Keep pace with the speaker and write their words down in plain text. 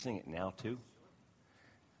Sing it now too.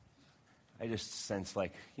 I just sense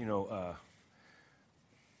like, I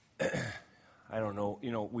don't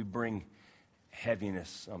know, we bring heaviness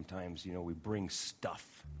sometimes, we bring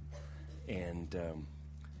stuff. And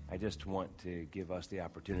I just want to give us the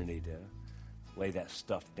opportunity to lay that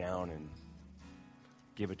stuff down and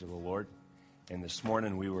give it to the Lord. And this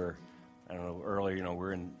morning we were, earlier,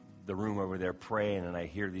 we're in the room over there praying, and I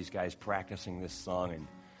hear these guys practicing this song, and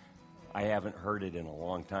I haven't heard it in a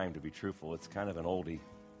long time, to be truthful. It's kind of an oldie.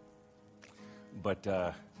 But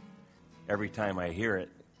every time I hear it,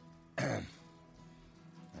 I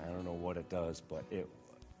don't know what it does, but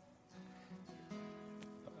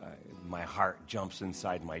my heart jumps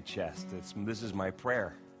inside my chest. This is my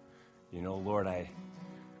prayer. Lord,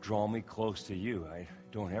 draw me close to you.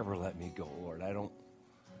 Don't ever let me go, Lord.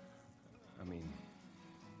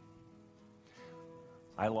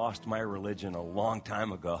 I lost my religion a long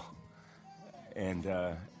time ago. And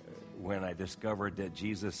when I discovered that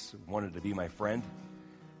Jesus wanted to be my friend,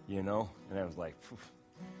 and I was like,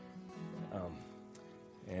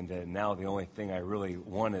 now the only thing I really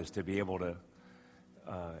want is to be able to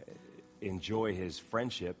enjoy his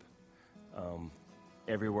friendship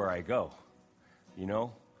everywhere I go,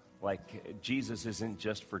 Like Jesus isn't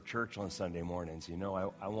just for church on Sunday mornings,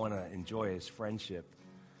 I want to enjoy his friendship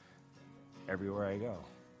everywhere I go.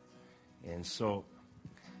 And so,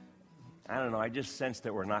 I don't know, I just sense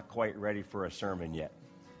that we're not quite ready for a sermon yet.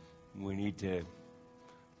 We need to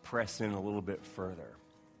press in a little bit further.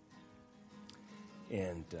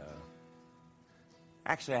 And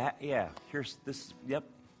actually, here's this, yep.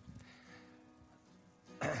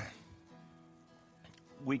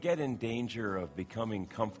 We get in danger of becoming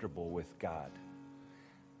comfortable with God.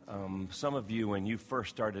 Some of you, when you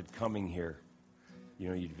first started coming here,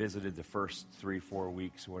 you'd visited the first 3-4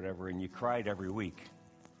 weeks or whatever, and you cried every week.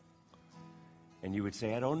 And you would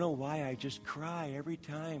say, I don't know why, I just cry every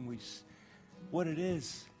time what it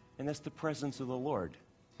is. And that's the presence of the Lord.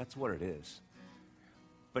 That's what it is.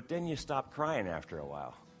 But then you stop crying after a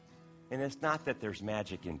while. And it's not that there's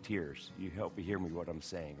magic in tears. You help me hear me what I'm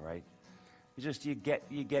saying, right? It's just you get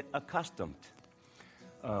accustomed.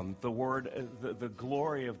 The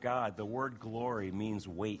glory of God, the word glory means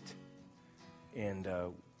weight. And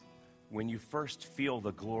when you first feel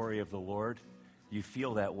the glory of the Lord, you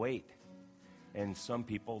feel that weight. And some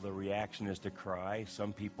people, the reaction is to cry.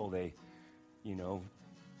 Some people, they,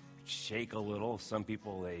 shake a little. Some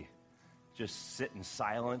people, they just sit in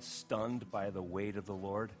silence, stunned by the weight of the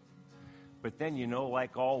Lord. But then,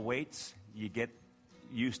 like all weights, you get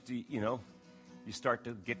used to, you start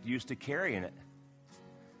to get used to carrying it.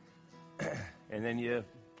 And then you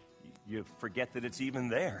forget that it's even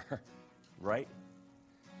there, right?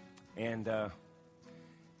 And the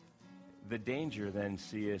danger then,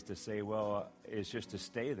 is to say, is just to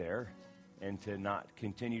stay there and to not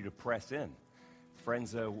continue to press in.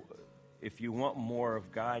 Friends, if you want more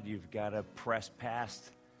of God, you've got to press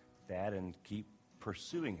past that and keep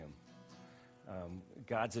pursuing him.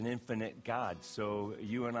 God's an infinite God, so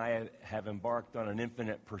you and I have embarked on an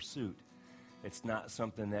infinite pursuit. It's not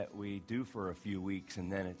something that we do for a few weeks and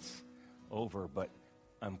then it's over, but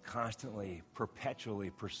I'm constantly,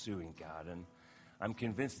 perpetually pursuing God. And I'm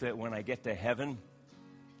convinced that when I get to heaven,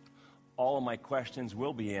 all of my questions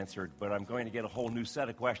will be answered, but I'm going to get a whole new set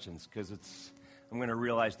of questions because I'm going to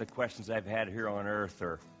realize the questions I've had here on earth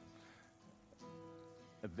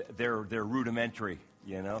they're rudimentary,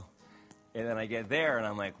 And then I get there and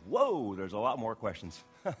I'm like, whoa, there's a lot more questions.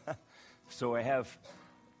 So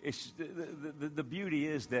the beauty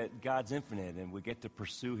is that God's infinite and we get to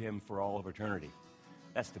pursue him for all of eternity.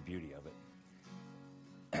 That's the beauty of it.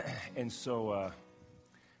 And so,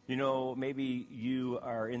 maybe you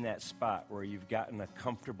are in that spot where you've gotten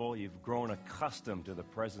you've grown accustomed to the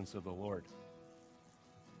presence of the Lord.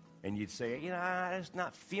 And you'd say, I'm just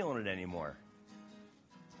not feeling it anymore.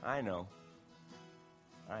 I know.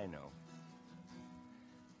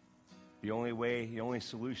 The only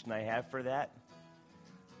solution I have for that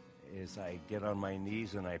is I get on my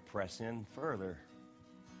knees and I press in further.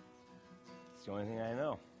 It's the only thing I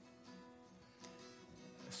know.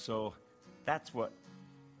 So that's what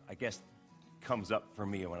I guess comes up for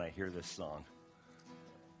me when I hear this song.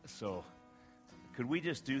 So could we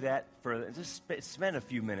just do that just spend a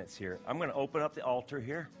few minutes here. I'm going to open up the altar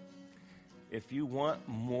here. If you want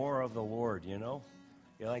more of the Lord, you're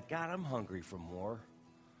like, God, I'm hungry for more.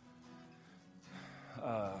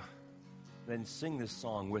 Then sing this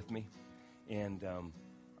song with me. And I'm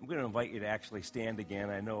going to invite you to actually stand again.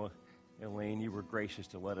 I know, Elaine, you were gracious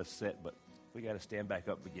to let us sit, but we got to stand back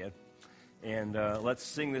up again. And let's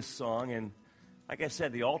sing this song. And like I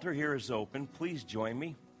said, the altar here is open. Please join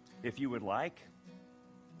me. if you would like,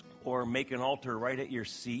 or make an altar right at your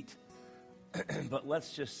seat. But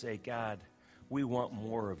let's just say, God, we want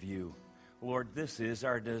more of you. Lord, this is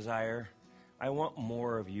our desire. I want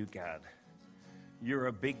more of you, God. You're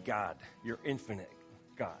a big God. You're infinite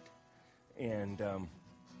God. And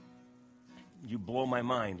you blow my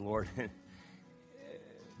mind, Lord.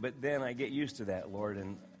 But then I get used to that, Lord,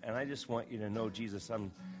 and I just want you to know, Jesus,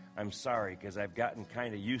 I'm sorry, because I've gotten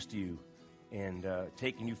kind of used to you and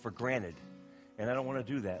taken you for granted. And I don't want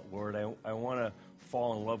to do that, Lord. I want to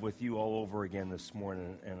fall in love with you all over again this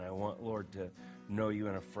morning, and I want, Lord, to know you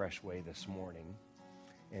in a fresh way this morning.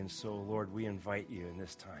 And so, Lord, we invite you in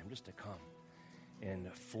this time just to come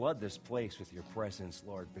and flood this place with your presence,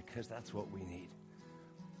 Lord, because that's what we need.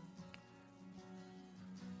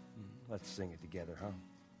 Let's sing it together, huh?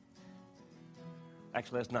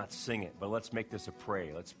 Actually, let's not sing it, but let's make this a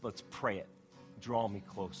prayer. Let's pray it. Draw me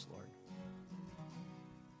close, Lord.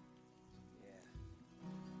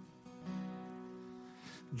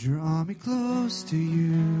 Draw me close to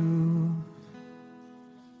you.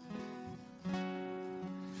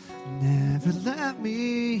 Never let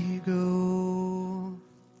me go.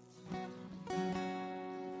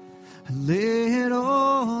 I lay it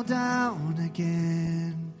all down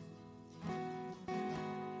again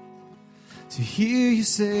to hear you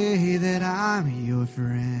say that I'm your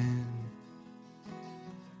friend.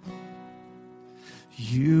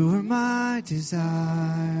 You are my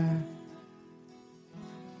desire.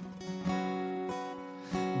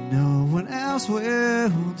 No one else will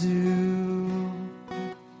do,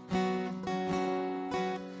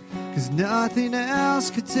 'cause nothing else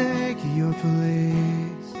could take your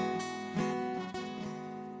place.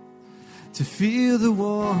 To feel the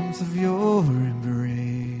warmth of your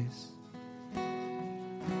embrace,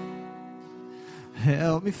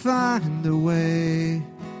 help me find a way,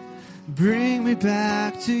 bring me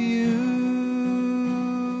back to you.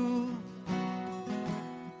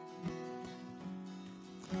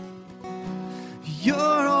 You're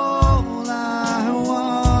all I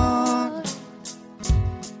want.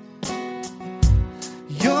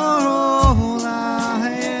 You're all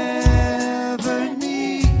I ever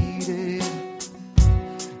needed.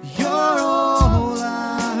 You're all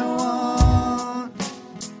I want.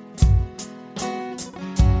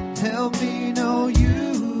 Help me know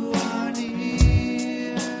you are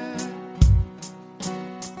near.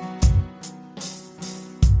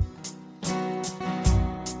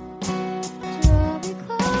 Draw me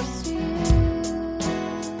close to you.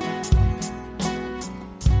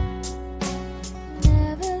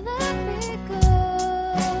 Never let me go.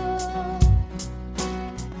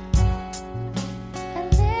 I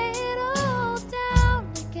lay it all down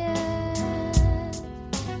again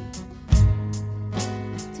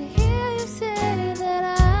to hear you say that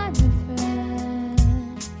I'm your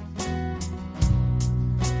friend.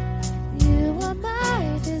 You are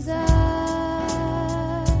my desire.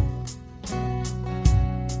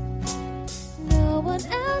 No one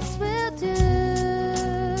else will do,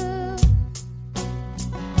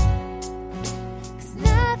 'cause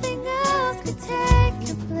nothing else could take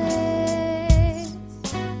your place.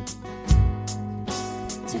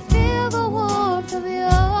 To feel the warmth of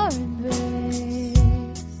your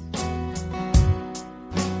embrace,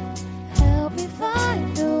 help me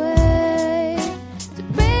find a way to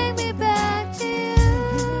bring me back to you.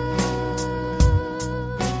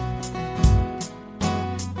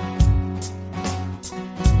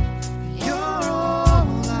 You're all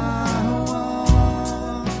I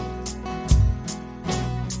want.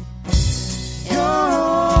 You're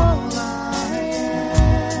all I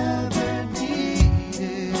ever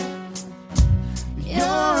needed. You're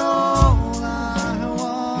all I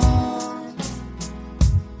want.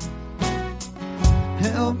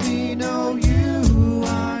 Help me know you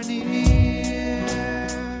are near.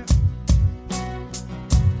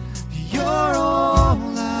 You're all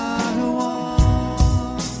I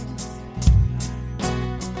want.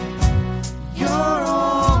 You're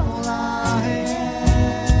all I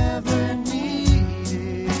ever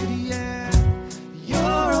needed, yeah.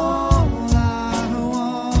 You're all I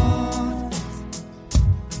want.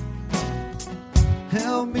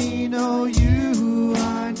 Help me know you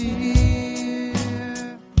are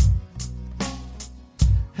near.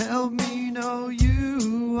 Help me know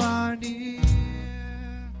you are near.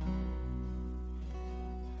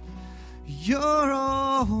 You're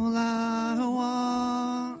all I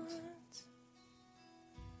want.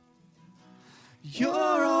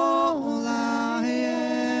 You're all I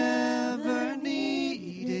ever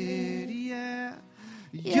needed, yeah.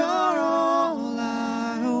 You're all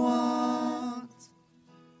I want.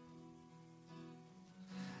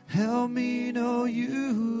 Help me know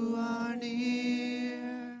you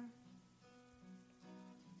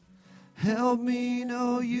Help me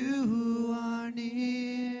know you are near.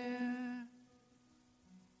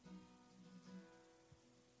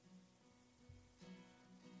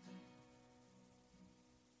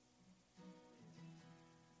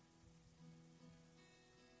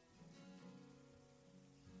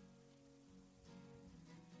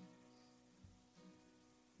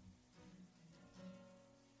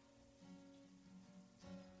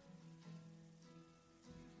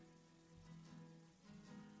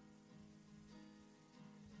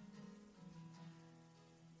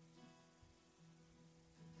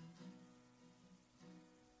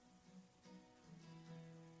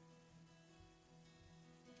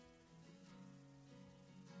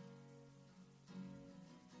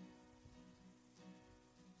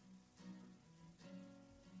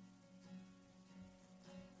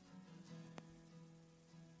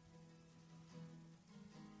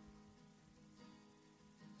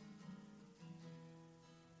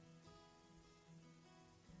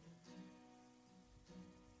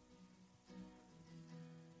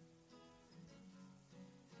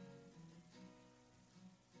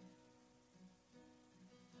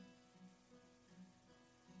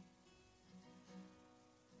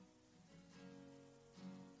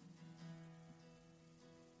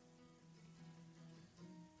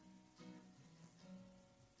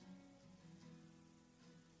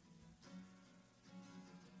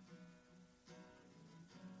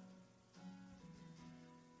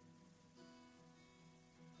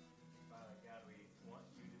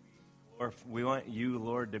 We want you,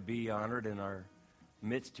 Lord, to be honored in our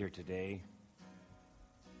midst here today.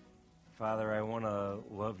 Father, I want to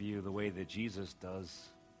love you the way that Jesus does.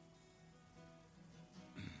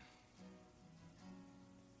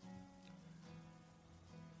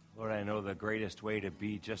 Lord, I know the greatest way to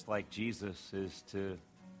be just like Jesus is to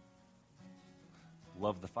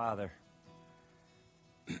love the Father.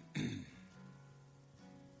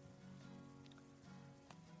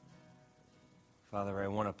 Father, I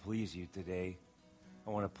want to please you today. I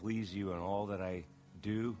want to please you in all that I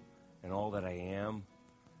do, in all that I am,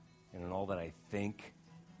 and in all that I think.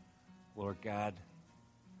 Lord God,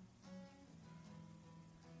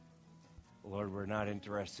 Lord, we're not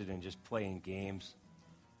interested in just playing games,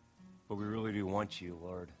 but we really do want you,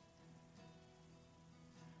 Lord.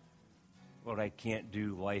 Lord, I can't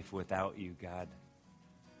do life without you, God,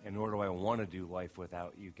 and nor do I want to do life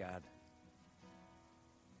without you, God.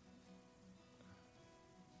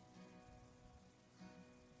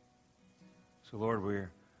 So, Lord,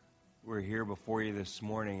 we're here before you this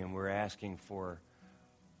morning, and we're asking for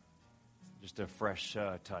just a fresh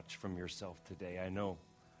touch from yourself today. I know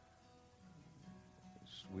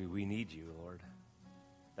we need you, Lord.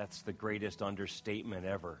 That's the greatest understatement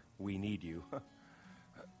ever. We need you.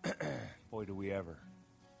 Boy, do we ever.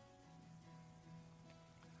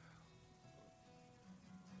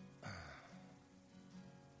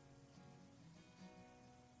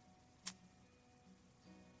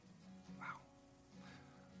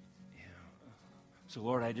 So,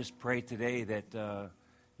 Lord, I just pray today that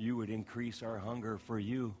you would increase our hunger for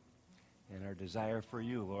you and our desire for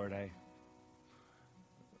you, Lord.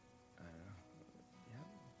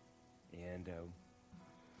 And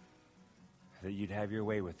that you'd have your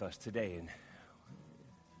way with us today. And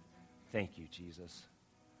thank you, Jesus.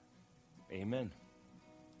 Amen.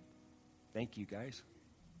 Thank you, guys.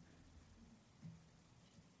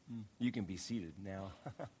 You can be seated now.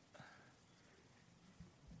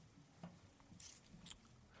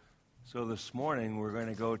 So this morning we're going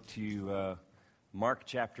to go to Mark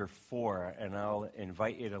chapter 4, and I'll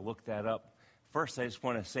invite you to look that up. First, I just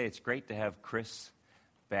want to say it's great to have Chris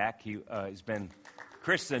back.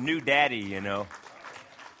 Chris is a new daddy, you know.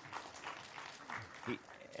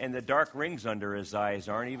 And the dark rings under his eyes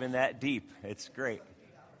aren't even that deep. It's great.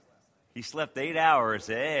 He slept 8 hours.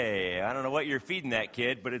 Hey, I don't know what you're feeding that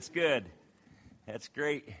kid, but it's good. That's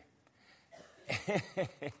great.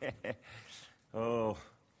 Oh.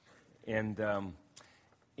 And, a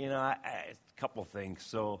couple things.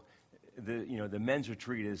 So, the men's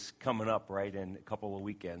retreat is coming up, right, in a couple of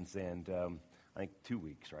weekends, and I think 2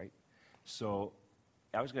 weeks, right? So,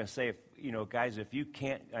 I was going to say, guys, if you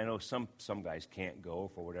can't, I know some guys can't go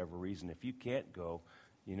for whatever reason. If you can't go,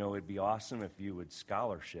 it'd be awesome if you would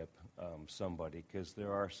scholarship somebody, because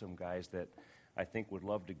there are some guys that I think would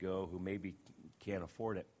love to go who maybe can't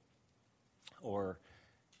afford it. Or,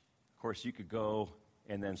 of course, you could go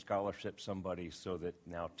and then scholarship somebody so that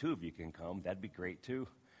now 2 of you can come. That'd be great, too.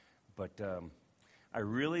 But I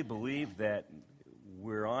really believe that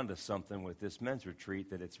we're on to something with this men's retreat,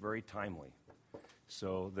 that it's very timely.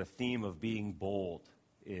 So the theme of being bold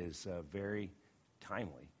is very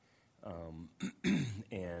timely.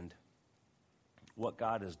 And what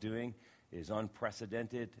God is doing is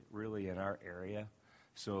unprecedented, really, in our area.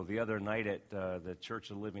 So the other night at the Church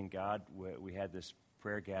of the Living God, we had this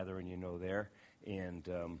prayer gathering, there, and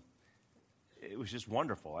it was just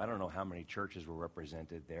wonderful. I don't know how many churches were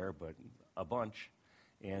represented there, but a bunch,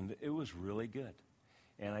 and it was really good.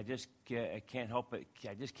 And I can't help it.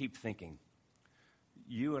 I just keep thinking,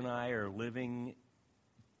 you and I are living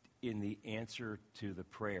in the answer to the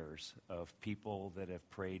prayers of people that have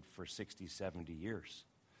prayed for 60, 70 years.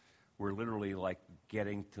 We're literally like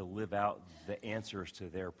getting to live out the answers to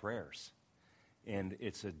their prayers. And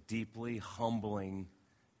it's a deeply humbling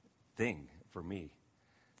thing for me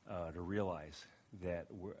to realize that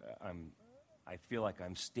I feel like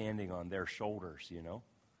I'm standing on their shoulders,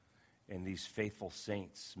 And these faithful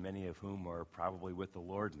saints, many of whom are probably with the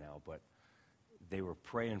Lord now, but they were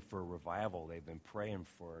praying for revival. They've been praying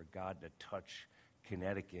for God to touch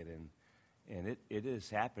Connecticut, and it is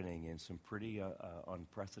happening in some pretty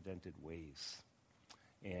unprecedented ways.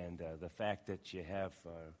 And the fact that you have,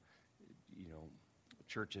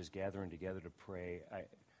 churches gathering together to pray,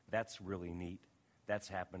 that's really neat. That's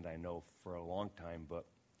happened, I know, for a long time, but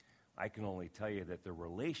I can only tell you that the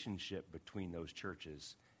relationship between those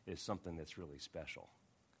churches is something that's really special.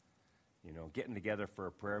 Getting together for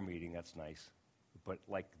a prayer meeting, that's nice. But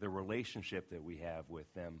like the relationship that we have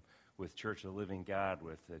with them, with Church of the Living God,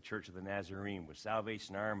 with the Church of the Nazarene, with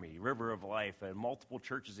Salvation Army, River of Life, and multiple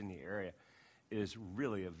churches in the area is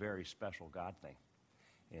really a very special God thing.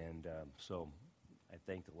 And so I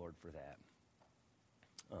thank the Lord for that.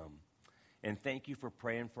 And thank you for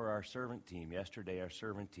praying for our servant team. Yesterday, our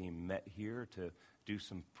servant team met here to do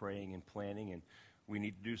some praying and planning, and we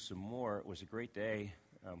need to do some more. It was a great day,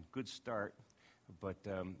 good start, but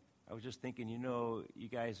I was just thinking, you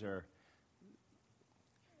guys are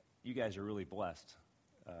really blessed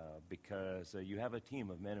because you have a team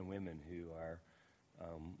of men and women who are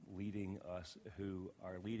leading us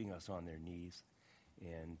on their knees,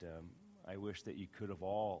 and I wish that you could have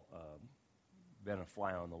all been a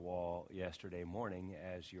fly on the wall yesterday morning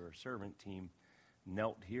as your servant team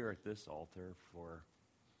knelt here at this altar for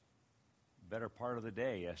the better part of the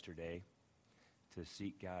day yesterday to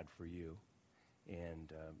seek God for you.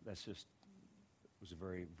 And it was a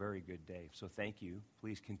very, very good day. So thank you.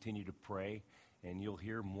 Please continue to pray, and you'll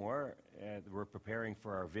hear more. We're preparing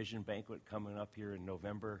for our Vision Banquet coming up here in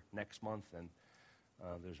November next month, and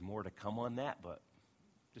there's more to come on that, but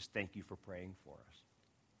just thank you for praying for us.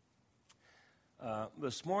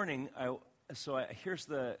 This morning,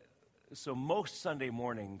 so most Sunday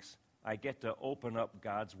mornings, I get to open up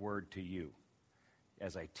God's Word to you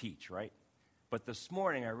as I teach, right? But this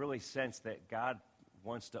morning, I really sense that God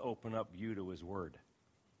wants to open up you to His Word.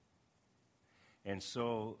 And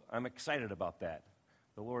so I'm excited about that.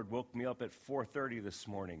 The Lord woke me up at 4:30 this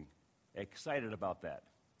morning, excited about that.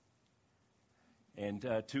 And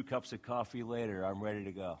 2 cups of coffee later, I'm ready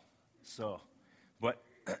to go. But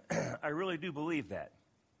I really do believe that.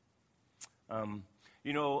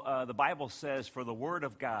 The Bible says, for the Word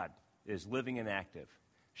of God is living and active,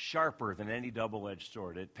 sharper than any double-edged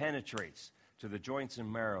sword. It penetrates to the joints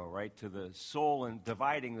and marrow, right, to the soul, and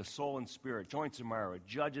dividing the soul and spirit, joints and marrow. It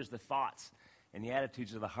judges the thoughts and the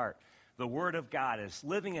attitudes of the heart. The Word of God is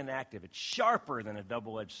living and active. It's sharper than a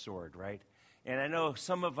double-edged sword, right? And I know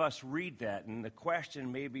some of us read that, and the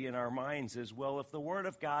question maybe in our minds is, well, if the Word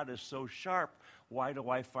of God is so sharp, why do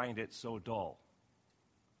I find it so dull?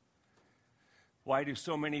 Why do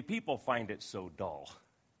so many people find it so dull?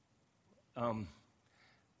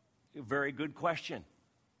 Very good question.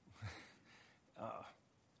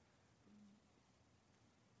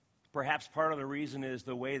 Perhaps part of the reason is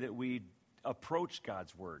the way that we approach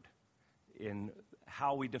God's Word, in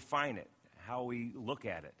how we define it, how we look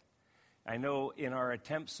at it. I know in our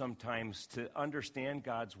attempts sometimes to understand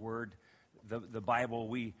God's Word, the Bible,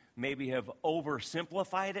 we maybe have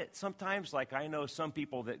oversimplified it sometimes. Like I know some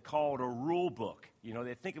people that call it a rule book.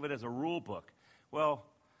 They think of it as a rule book. Well,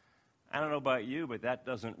 I don't know about you, but that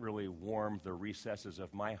doesn't really warm the recesses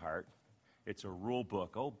of my heart. It's a rule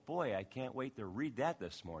book. Oh, boy, I can't wait to read that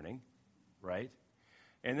this morning, right?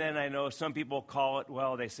 And then I know some people call it,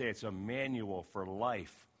 they say it's a manual for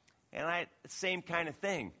life. And same kind of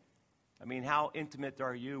thing. I mean, how intimate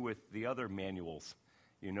are you with the other manuals?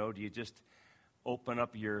 Do you just open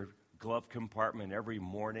up your glove compartment every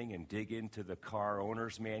morning and dig into the car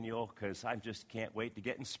owner's manual? Because I just can't wait to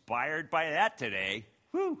get inspired by that today.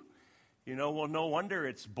 Whew. Well, no wonder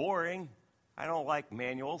it's boring. I don't like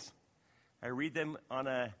manuals. I read them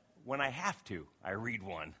when I have to. I read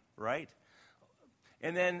one, right?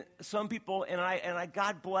 And then some people, and I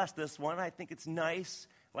God bless this one. I think it's nice.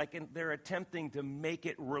 they're attempting to make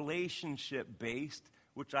it relationship-based,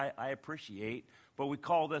 which I appreciate, but we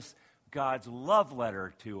call this God's love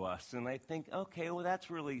letter to us. And I think, okay, well, that's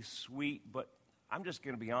really sweet, but I'm just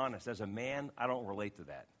going to be honest. As a man, I don't relate to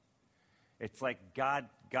that. It's like God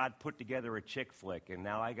put together a chick flick, and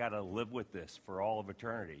now I got to live with this for all of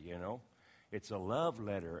eternity, you know? It's a love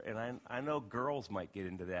letter, and I know girls might get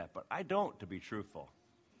into that, but I don't, to be truthful.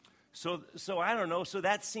 So I don't know. So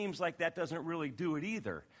that seems like that doesn't really do it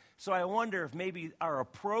either. So I wonder if maybe our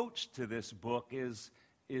approach to this book is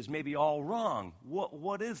maybe all wrong.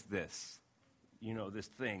 What is this? You know, this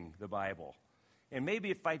thing, the Bible. And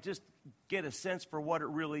maybe if I just get a sense for what it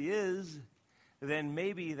really is, then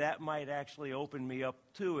maybe that might actually open me up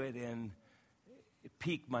to it and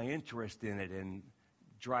pique my interest in it and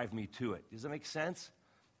drive me to it. Does that make sense?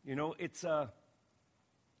 You know, it's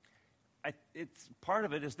part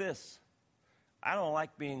of it is this. I don't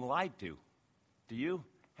like being lied to. Do you?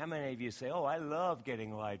 How many of you say, oh, I love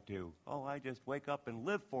getting lied to? Oh, I just wake up and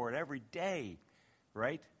live for it every day,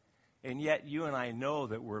 right? And yet you and I know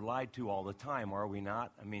that we're lied to all the time, are we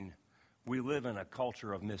not? I mean, we live in a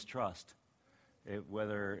culture of mistrust.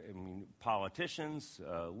 Politicians,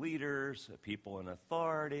 leaders, people in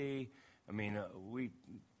authority. I mean,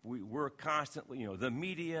 we're constantly, the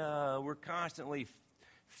media, we're constantly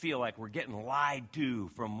feel like we're getting lied to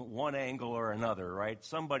from one angle or another, right?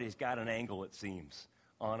 Somebody's got an angle, it seems,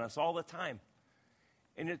 on us all the time.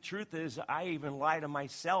 And the truth is, I even lie to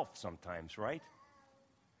myself sometimes, right?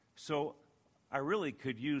 So I really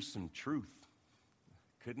could use some truth,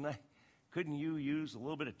 couldn't I? Couldn't you use a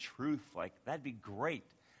little bit of truth? Like, that'd be great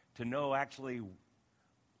to know actually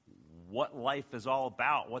what life is all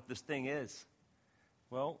about, what this thing is.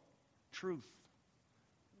 Well, truth.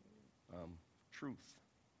 Truth.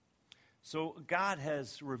 So God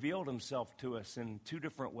has revealed himself to us in two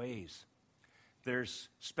different ways. There's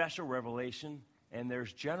special revelation and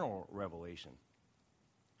there's general revelation.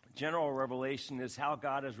 General revelation is how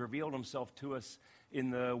God has revealed himself to us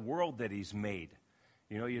in the world that he's made.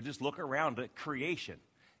 You know, you just look around at creation.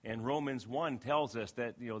 And Romans 1 tells us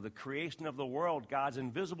that, the creation of the world, God's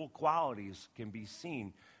invisible qualities can be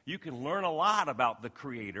seen. You can learn a lot about the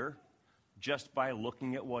Creator just by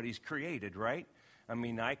looking at what he's created, right? I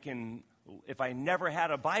mean, if I never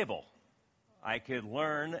had a Bible, I could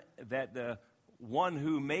learn that the one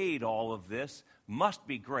who made all of this must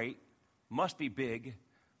be great, must be big,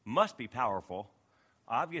 must be powerful,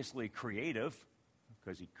 obviously creative,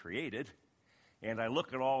 because he created. And I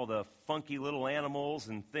look at all the funky little animals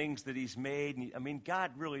and things that he's made. And, God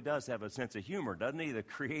really does have a sense of humor, doesn't he? The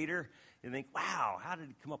Creator. You think, wow, how did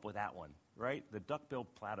he come up with that one, right? The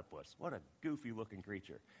duck-billed platypus. What a goofy-looking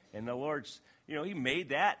creature. And the Lord's, he made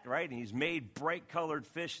that, right? And he's made bright-colored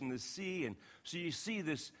fish in the sea. And so you see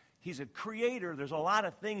this, he's a creator. There's a lot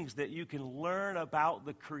of things that you can learn about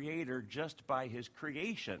the Creator just by his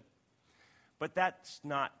creation. But that's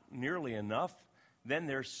not nearly enough. Then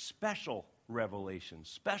there's special revelation.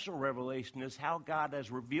 Special revelation is how God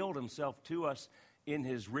has revealed himself to us in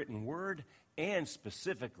his written word and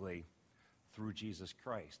specifically through Jesus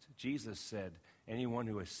Christ. Jesus said, anyone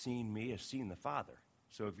who has seen me has seen the Father.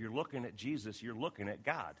 So if you're looking at Jesus, you're looking at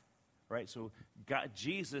God, right? So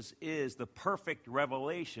Jesus is the perfect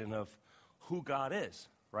revelation of who God is,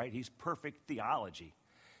 right? He's perfect theology.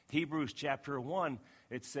 Hebrews chapter 1,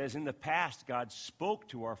 it says, in the past, God spoke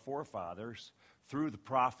to our forefathers through the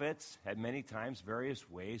prophets at many times, various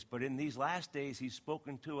ways, but in these last days, he's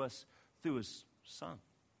spoken to us through his Son.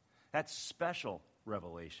 That's special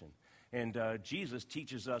revelation. And Jesus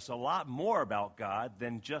teaches us a lot more about God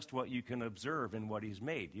than just what you can observe in what he's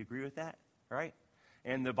made. Do you agree with that? Right?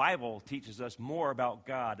 And the Bible teaches us more about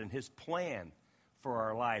God and his plan for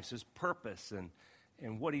our lives, his purpose,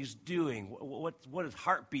 and what he's doing, what his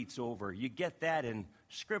heart beats over. You get that in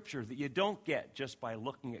Scripture that you don't get just by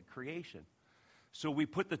looking at creation. So we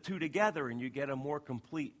put the two together and you get a more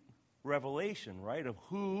complete revelation, right, of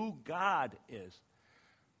who God is.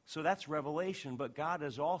 So that's revelation, but God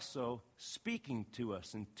is also speaking to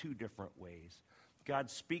us in two different ways. God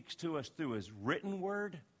speaks to us through his written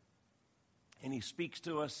word, and he speaks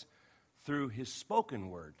to us through his spoken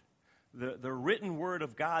word. The written word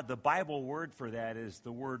of God, the Bible word for that is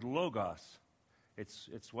the word logos. It's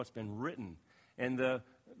what's been written. And the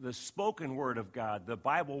spoken word of God, the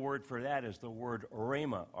Bible word for that is the word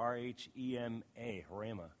rhema, R-H-E-M-A,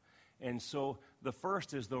 rhema. And so the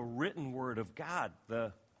first is the written word of God,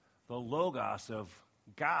 the logos of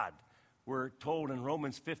God. We're told in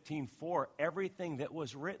Romans 15:4, everything that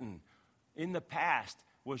was written in the past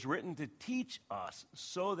was written to teach us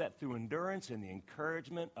so that through endurance and the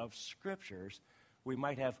encouragement of Scriptures, we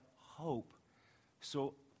might have hope.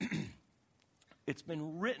 So it's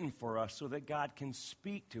been written for us so that God can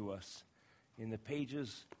speak to us in the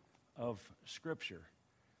pages of Scripture.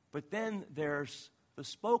 But then there's the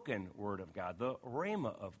spoken word of God, the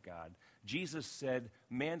rhema of God. Jesus said,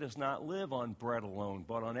 man does not live on bread alone,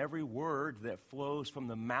 but on every word that flows from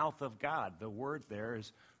the mouth of God. The word there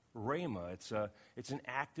is rhema. It's an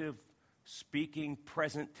active, speaking,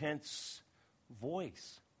 present tense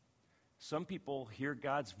voice. Some people hear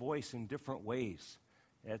God's voice in different ways.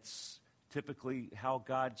 That's typically how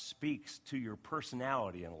God speaks to your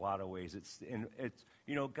personality in a lot of ways.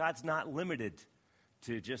 God's not limited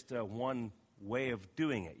to just one way of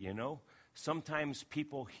doing it, Sometimes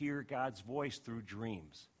people hear God's voice through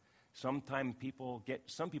dreams. Some people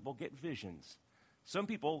get visions. Some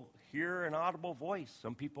people hear an audible voice.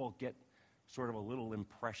 Some people get sort of a little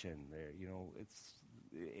impression there. It's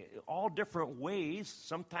all different ways.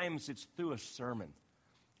 Sometimes it's through a sermon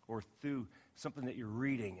or through something that you're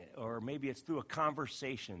reading, or maybe it's through a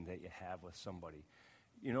conversation that you have with somebody.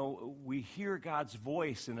 We hear God's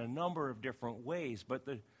voice in a number of different ways, but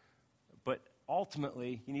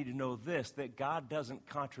ultimately, you need to know this, that God doesn't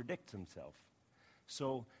contradict himself.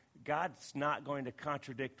 So God's not going to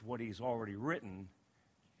contradict what he's already written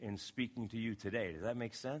in speaking to you today. Does that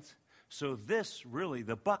make sense? So this really,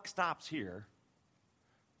 the buck stops here,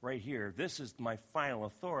 right here. This is my final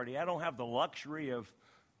authority. I don't have the luxury of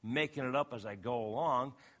making it up as I go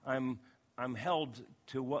along. I'm held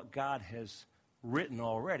to what God has written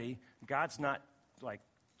already. God's not like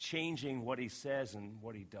changing what he says and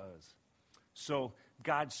what he does. So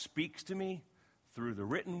God speaks to me through the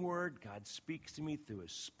written word. God speaks to me through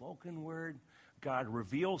his spoken word. God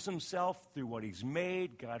reveals himself through what he's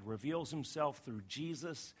made. God reveals himself through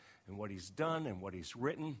Jesus and what he's done and what he's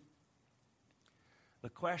written. The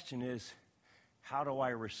question is, how do I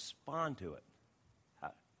respond to it?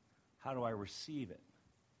 How do I receive it?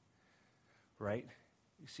 Right?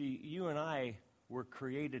 You see, you and I were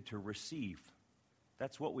created to receive.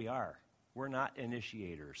 That's what we are. We're not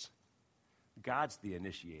initiators. God's the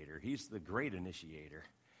initiator. He's the great initiator.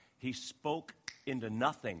 He spoke into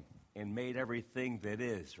nothing and made everything that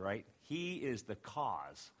is, right? He is the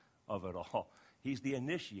cause of it all. He's the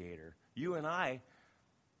initiator. You and I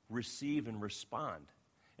receive and respond.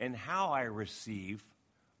 And how I receive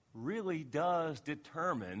really does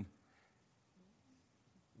determine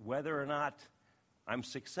whether or not I'm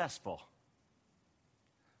successful.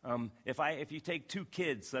 If you take two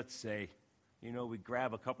kids, let's say, we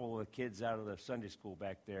grab a couple of the kids out of the Sunday school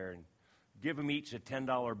back there and give them each a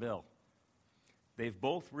 $10 bill. They've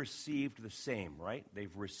both received the same, right?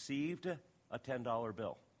 They've received a $10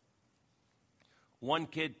 bill. One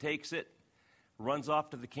kid takes it, runs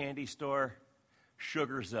off to the candy store,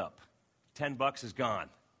 sugars up. $10 is gone,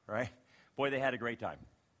 right? Boy, they had a great time.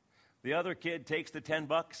 The other kid takes the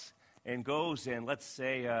 $10 and goes and, let's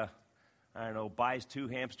say, buys 2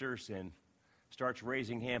 hamsters and starts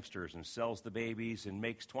raising hamsters and sells the babies and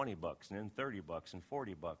makes $20 and then $30 and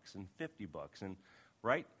 $40 and $50 and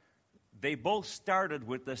right? They both started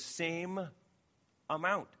with the same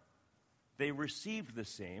amount. They received the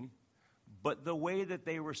same, but the way that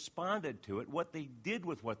they responded to it, what they did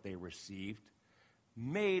with what they received,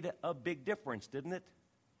 made a big difference, didn't it?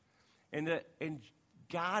 And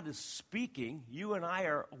God is speaking. You and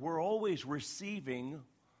we're always receiving.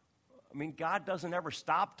 I mean, God doesn't ever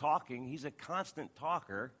stop talking. He's a constant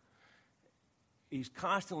talker. He's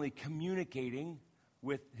constantly communicating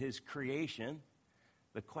with his creation.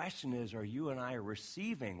 The question is, are you and I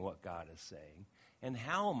receiving what God is saying? And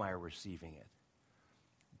how am I receiving it?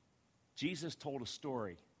 Jesus told a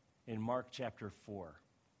story in Mark chapter 4.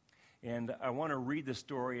 And I want to read the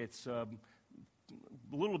story. It's a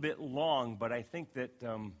little bit long, but I think that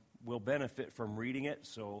we'll benefit from reading it,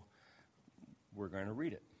 so we're going to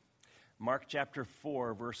read it. Mark chapter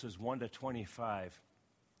 4, verses 1 to 25.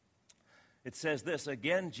 It says this,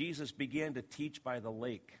 "Again, Jesus began to teach by the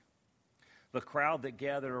lake. The crowd that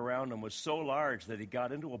gathered around him was so large that he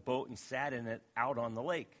got into a boat and sat in it out on the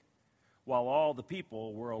lake, while all the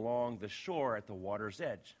people were along the shore at the water's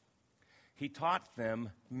edge. He taught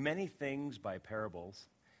them many things by parables,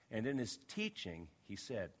 and in his teaching he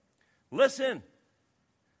said, 'Listen,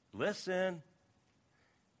 listen,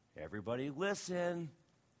 everybody listen.'"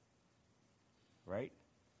 Right?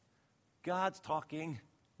 God's talking.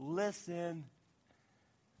 Listen.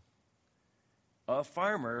 "A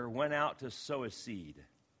farmer went out to sow a seed.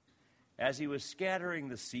 As he was scattering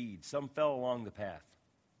the seed, some fell along the path,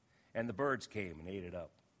 and the birds came and ate it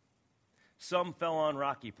up. Some fell on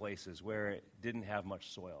rocky places where it didn't have much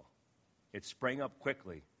soil. It sprang up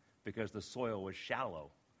quickly because the soil was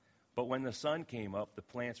shallow. But when the sun came up, the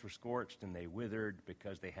plants were scorched, and they withered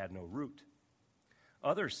because they had no root.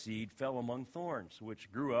 Other seed fell among thorns,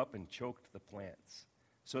 which grew up and choked the plants,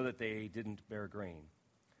 so that they didn't bear grain.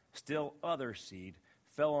 Still other seed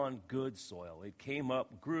fell on good soil. It came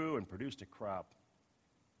up, grew, and produced a crop,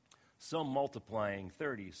 some multiplying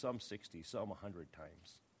 30, some 60, some 100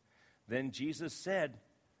 times. Then Jesus said,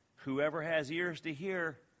 whoever has ears to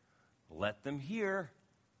hear, let them hear.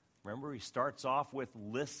 Remember, he starts off with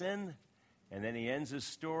listen, and then he ends his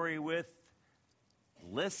story with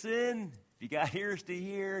listen. If you got ears to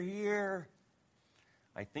hear, hear.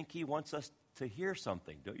 I think he wants us to hear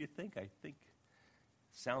something, don't you think? I think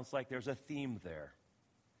sounds like there's a theme there.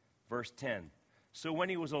 Verse 10. So when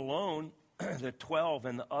he was alone, the 12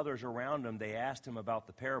 and the others around him, they asked him about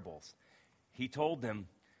the parables. He told them,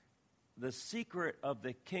 the secret of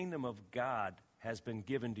the kingdom of God has been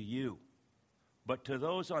given to you. But to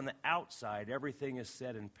those on the outside, everything is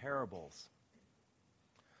said in parables,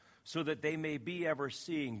 so that they may be ever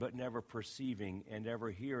seeing but never perceiving, and ever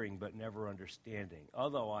hearing but never understanding.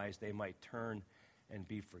 Otherwise, they might turn and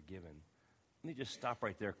be forgiven. Let me just stop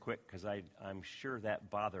right there quick, because I'm sure that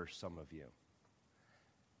bothers some of you.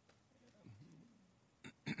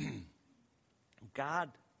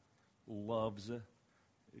 God loves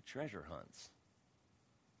treasure hunts.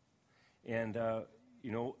 And,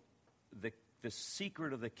 the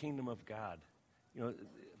secret of the kingdom of God,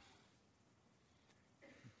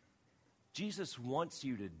 Jesus wants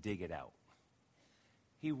you to dig it out.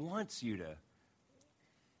 He wants you to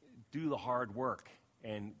do the hard work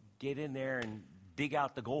and get in there and dig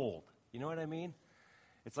out the gold. You know what I mean?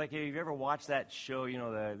 It's like, if you've ever watched that show,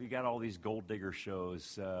 you got all these gold digger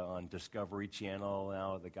shows on Discovery Channel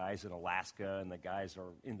now, the guys in Alaska and the guys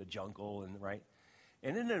are in the jungle, and right?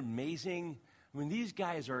 And isn't it amazing? I mean, these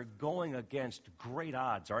guys are going against great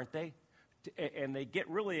odds, aren't they? And they get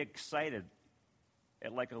really excited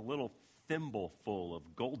at like a little thimble full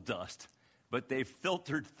of gold dust, but they've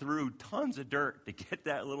filtered through tons of dirt to get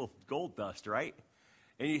that little gold dust, right?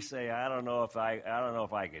 And you say, I don't know if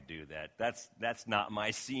I could do that. That's not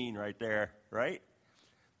my scene right there, right?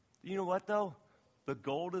 You know what though? The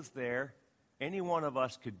gold is there. Any one of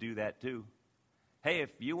us could do that too. Hey,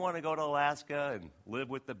 if you want to go to Alaska and live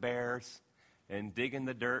with the bears and dig in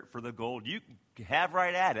the dirt for the gold, you have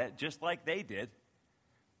right at it, just like they did.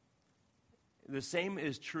 The same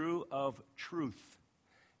is true of truth.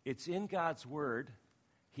 It's in God's word.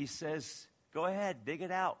 He says, go ahead, dig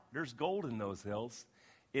it out. There's gold in those hills.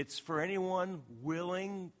 It's for anyone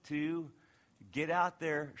willing to get out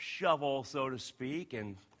their shovel, so to speak,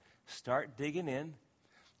 and start digging in.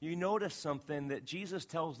 You notice something, that Jesus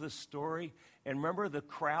tells this story, and remember the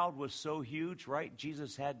crowd was so huge, right?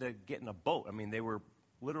 Jesus had to get in a boat. I mean, they were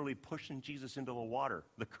literally pushing Jesus into the water.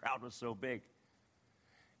 The crowd was so big.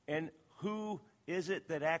 And who is it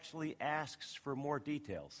that actually asks for more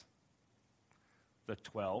details? The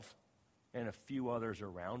 12 and a few others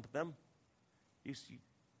around them.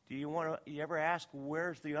 You ever ask,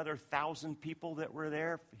 where's the other 1,000 people that were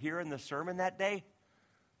there hearing the sermon that day?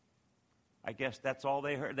 I guess that's all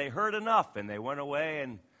they heard. They heard enough, and they went away,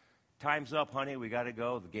 and time's up, honey, we got to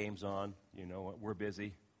go. The game's on. We're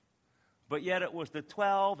busy. But yet it was the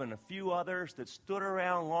 12 and a few others that stood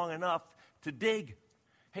around long enough to dig.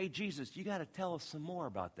 Hey, Jesus, you got to tell us some more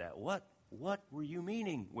about that. What were you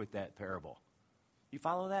meaning with that parable? You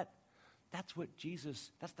follow that? That's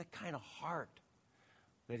the kind of heart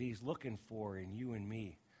that he's looking for in you and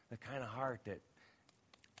me. The kind of heart that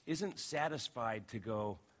isn't satisfied to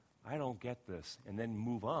go, I don't get this, and then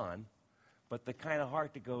move on. But the kind of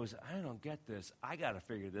heart that goes, I don't get this. I got to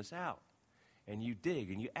figure this out. And you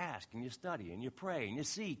dig, and you ask, and you study, and you pray, and you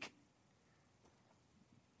seek.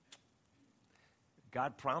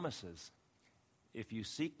 God promises, if you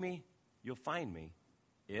seek me, you'll find me.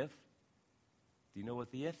 Do you know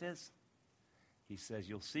what the if is? He says,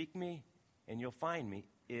 you'll seek me, and you'll find me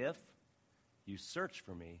if you search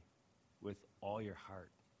for me with all your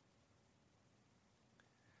heart.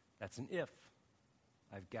 That's an if.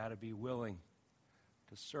 I've got to be willing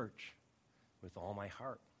to search with all my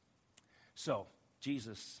heart. So,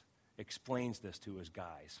 Jesus explains this to his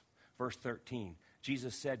guys. Verse 13,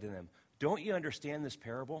 Jesus said to them, don't you understand this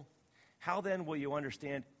parable? How then will you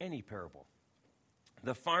understand any parable?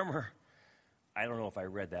 The farmer, I don't know if I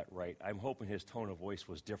read that right. I'm hoping his tone of voice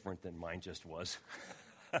was different than mine just was.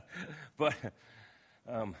 But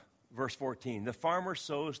verse 14, the farmer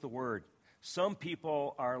sows the word. Some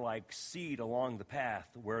people are like seed along the path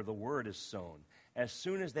where the word is sown. As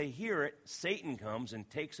soon as they hear it, Satan comes and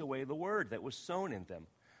takes away the word that was sown in them.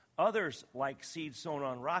 Others, like seed sown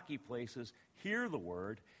on rocky places, hear the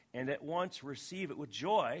word and at once receive it with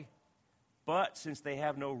joy, But since they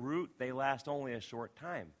have no root, they last only a short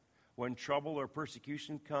time. When trouble or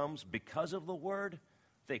persecution comes because of the word,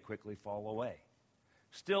 they quickly fall away.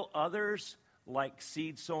 Still others, like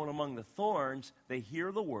seed sown among the thorns, they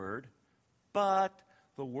hear the word, but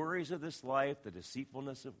the worries of this life, the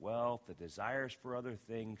deceitfulness of wealth, the desires for other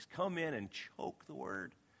things come in and choke the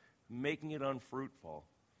word, making it unfruitful.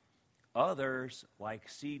 Others, like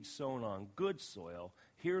seed sown on good soil,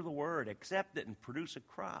 hear the word, accept it, and produce a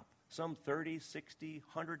crop, some 30, 60,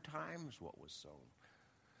 100 times what was sown.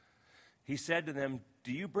 He said to them,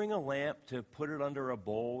 do you bring a lamp to put it under a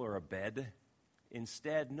bowl or a bed?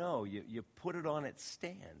 Instead, no, you put it on its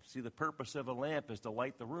stand. See, the purpose of a lamp is to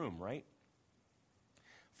light the room, right?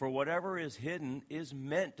 For whatever is hidden is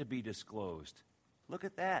meant to be disclosed. Look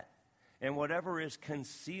at that. And whatever is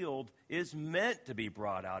concealed is meant to be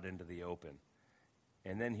brought out into the open.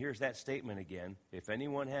 And then here's that statement again. If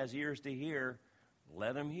anyone has ears to hear,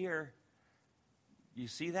 let him hear. You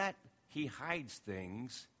see that? He hides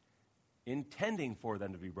things, intending for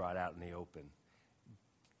them to be brought out in the open.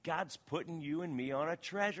 God's putting you and me on a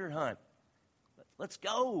treasure hunt. Let's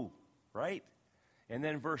go, right? And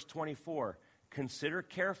then verse 24, consider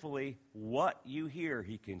carefully what you hear,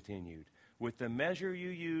 he continued. With the measure you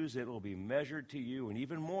use, it will be measured to you, and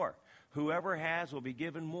even more. Whoever has will be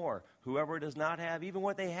given more. Whoever does not have, even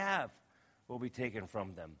what they have, will be taken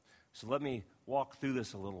from them. So let me walk through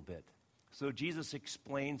this a little bit. So Jesus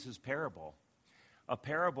explains his parable. A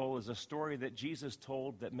parable is a story that Jesus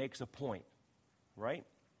told that makes a point, right?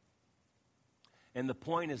 And the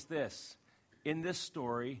point is this. In this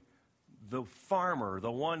story, the farmer,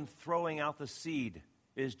 the one throwing out the seed,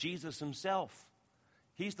 is Jesus himself.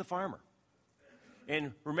 He's the farmer.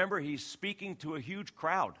 And remember, he's speaking to a huge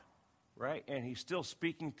crowd, right? And he's still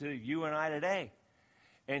speaking to you and I today.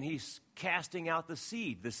 And he's casting out the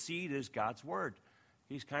seed. The seed is God's word.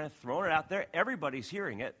 He's kind of throwing it out there. Everybody's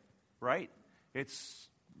hearing it, right? It's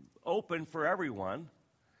open for everyone.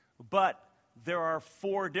 But there are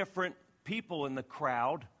 4 different people in the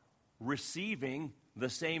crowd receiving the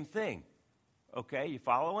same thing. Okay, you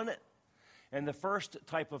following it? And the first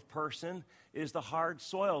type of person is the hard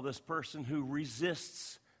soil, this person who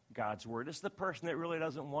resists God's word. It's the person that really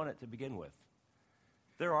doesn't want it to begin with.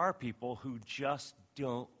 There are people who just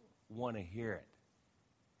don't want to hear it.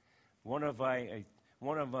 One of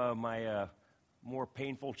my more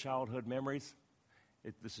painful childhood memories,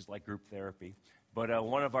 this is like group therapy, but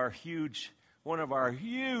one of our huge,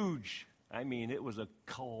 I mean, it was a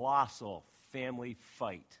colossal family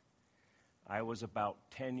fight. I was about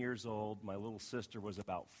 10 years old. My little sister was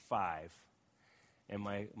about 5. And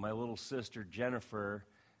my little sister, Jennifer,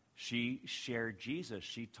 she shared Jesus.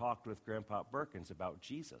 She talked with Grandpa Perkins about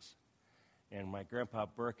Jesus. And my Grandpa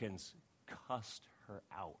Perkins cussed her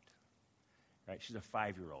out. Right? She's a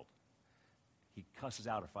 5-year-old. He cusses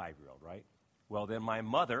out a 5-year-old, right? Well, then my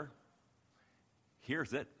mother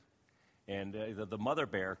hears it. And the mother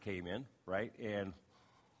bear came in, right? And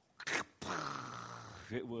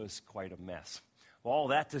it was quite a mess. Well, all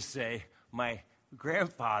that to say, my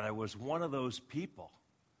grandfather was one of those people.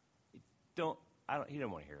 He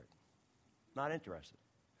didn't want to hear it. Not interested.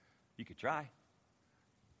 You could try.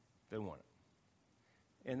 Didn't want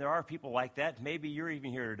it. And there are people like that. Maybe you're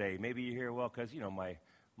even here today. Maybe you're here, well, because,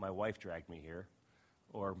 my wife dragged me here.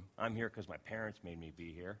 Or I'm here because my parents made me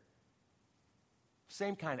be here.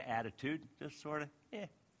 Same kind of attitude, just sort of,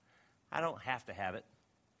 I don't have to have it.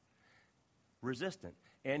 Resistant.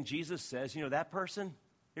 And Jesus says, that person,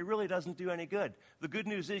 it really doesn't do any good. The good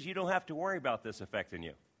news is you don't have to worry about this affecting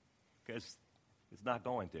you because it's not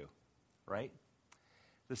going to, right?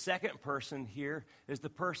 The second person here is the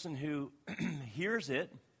person who hears it,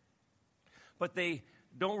 but they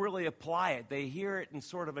don't really apply it. They hear it in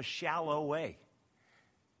sort of a shallow way.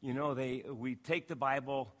 We take the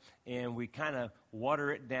Bible and we kind of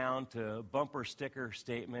water it down to bumper sticker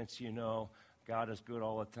statements, God is good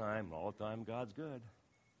all the time, and all the time God's good.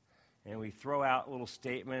 And we throw out little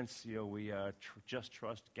statements, we just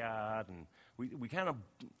trust God, and we kind of,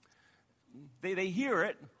 they hear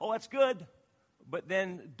it, oh, that's good, but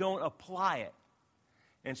then don't apply it.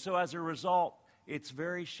 And so as a result, it's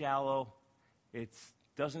very shallow, it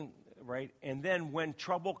doesn't, right? And then when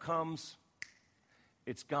trouble comes,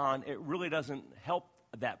 it's gone. It really doesn't help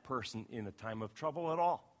that person in a time of trouble at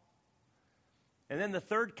all. And then the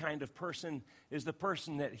third kind of person is the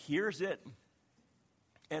person that hears it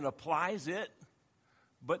and applies it,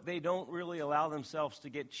 but they don't really allow themselves to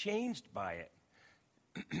get changed by it.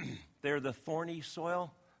 They're the thorny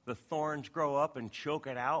soil. The thorns grow up and choke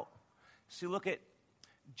it out. See, look at,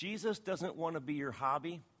 Jesus doesn't want to be your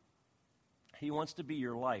hobby. He wants to be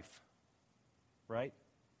your life, right?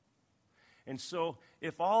 And so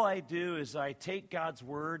if all I do is I take God's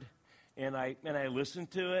word and I listen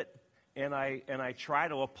to it and I try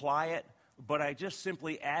to apply it, but I just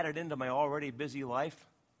simply add it into my already busy life,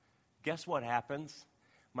 guess what happens?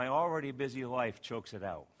 My already busy life chokes it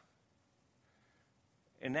out.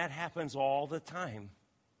 And that happens all the time.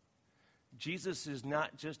 Jesus is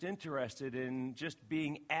not just interested in just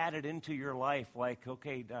being added into your life like,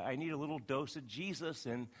 okay, I need a little dose of Jesus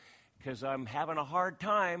and because I'm having a hard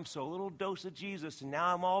time, so a little dose of Jesus and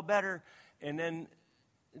now I'm all better. And then,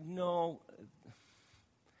 no,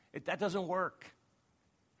 that doesn't work.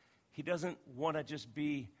 He doesn't want to just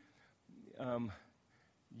be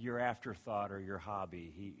your afterthought or your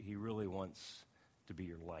hobby. He really wants to be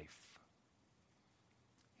your life.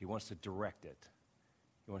 He wants to direct it.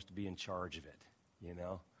 He wants to be in charge of it, you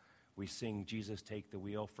know. We sing, Jesus, take the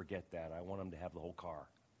wheel. Forget that. I want him to have the whole car.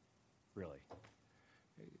 Really.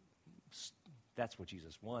 That's what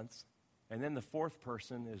Jesus wants. And then the fourth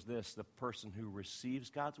person is this, the person who receives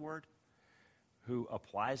God's word, who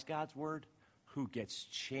applies God's word, who gets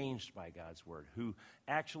changed by God's word, who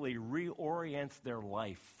actually reorients their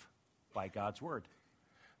life by God's word,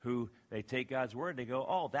 who they take God's word, they go,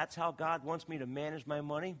 oh, that's how God wants me to manage my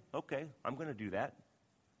money? Okay, I'm going to do that.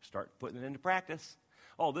 Start putting it into practice.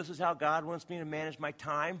 Oh, this is how God wants me to manage my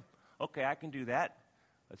time? Okay, I can do that.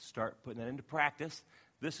 Let's start putting that into practice.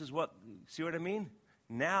 This is what, see what I mean?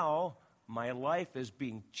 Now, my life is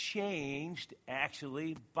being changed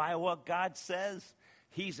actually by what God says.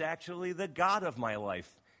 He's actually the God of my life.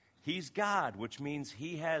 He's God, which means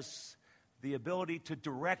he has the ability to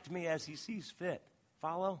direct me as he sees fit.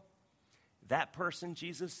 Follow? That person,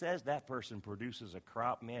 Jesus says, that person produces a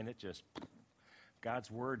crop. Man, it just,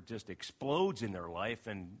 God's word just explodes in their life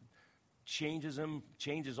and changes them,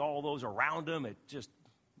 changes all those around them. It just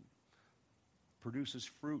produces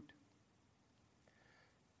fruit.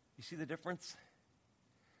 You see the difference?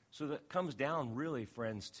 So that comes down really,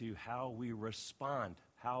 friends, to how we respond,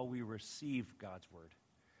 how we receive God's word.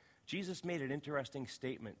 Jesus made an interesting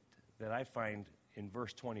statement that I find in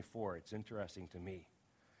verse 24. It's interesting to me.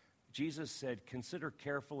 Jesus said, consider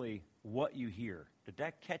carefully what you hear. Did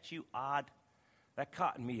that catch you odd? That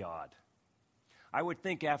caught me odd. I would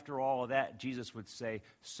think after all of that, Jesus would say,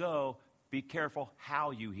 so be careful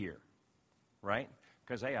how you hear, right?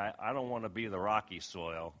 Because, hey, I don't want to be the rocky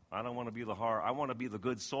soil. I don't want to be the hard. I want to be the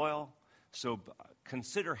good soil. So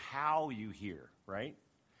consider how you hear, right?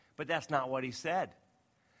 But that's not what he said.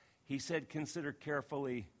 He said, consider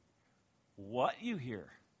carefully what you hear.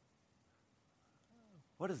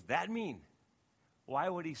 What does that mean? Why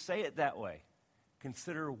would he say it that way?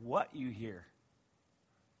 Consider what you hear.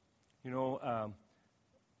 You know,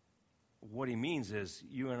 what he means is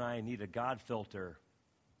you and I need a God filter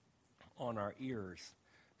on our ears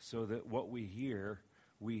so that what we hear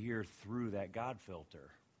through that God filter.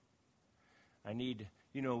 I need,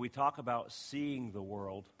 you know, we talk about seeing the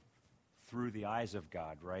world through the eyes of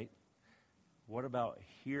God, right? What about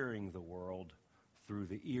hearing the world through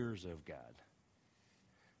the ears of God?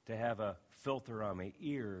 To have a filter on my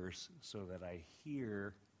ears so that I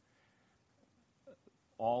hear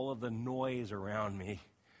all of the noise around me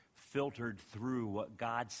filtered through what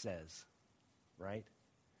God says, right?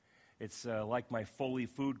 It's like my Foley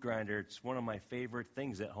food grinder. It's one of my favorite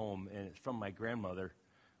things at home, and it's from my grandmother.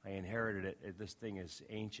 I inherited it. This thing is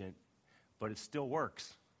ancient, but it still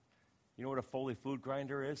works. You know what a Foley food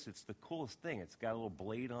grinder is? It's the coolest thing. It's got a little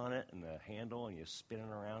blade on it and the handle, and you spin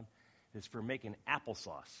it around. It's for making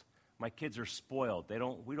applesauce. My kids are spoiled.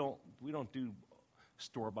 We don't do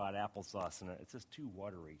store-bought applesauce, and it's just too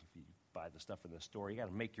watery if you buy the stuff in the store. You got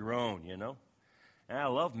to make your own, you know. And I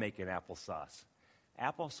love making applesauce.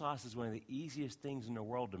 Applesauce is one of the easiest things in the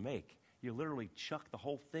world to make. You literally chuck the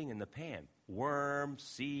whole thing in the pan. Worms,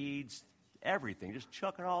 seeds, everything. Just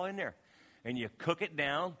chuck it all in there. And you cook it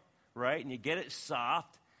down, right? And you get it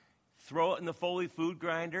soft. Throw it in the Foley food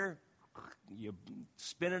grinder. You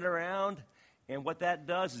spin it around. And what that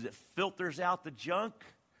does is it filters out the junk.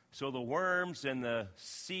 So the worms and the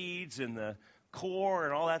seeds and the core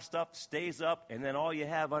and all that stuff stays up. And then all you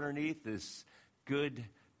have underneath is good,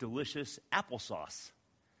 delicious applesauce.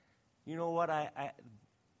 You know what?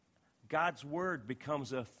 God's word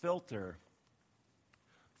becomes a filter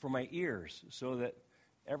for my ears so that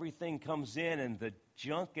everything comes in and the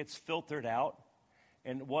junk gets filtered out.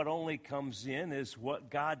 And what only comes in is what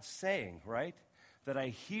God's saying, right? That I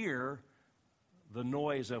hear the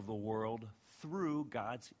noise of the world through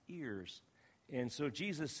God's ears. And so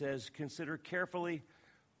Jesus says, consider carefully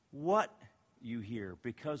what you hear,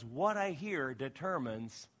 because what I hear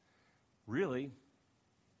determines really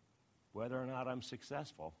whether or not I'm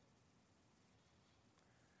successful.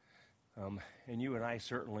 And you and I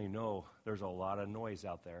certainly know there's a lot of noise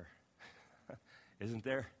out there. Isn't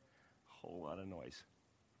there? A whole lot of noise.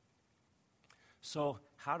 So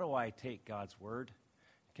how do I take God's word?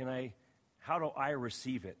 How do I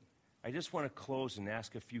receive it? I just want to close and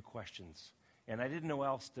ask a few questions. And I didn't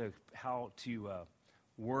know how to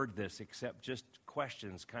word this except just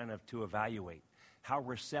questions kind of to evaluate. How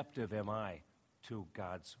receptive am I to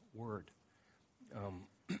God's word?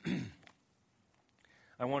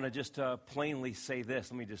 I want to just plainly say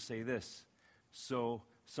this. Let me just say this. So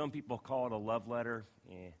some people call it a love letter.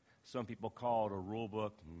 Some people call it a rule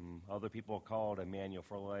book. Other people call it a manual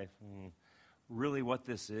for life. Really what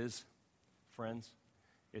this is, friends,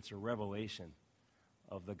 it's a revelation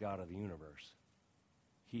of the God of the universe.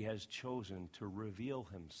 He has chosen to reveal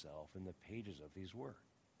himself in the pages of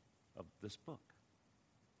of this book.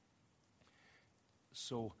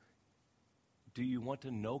 So, do you want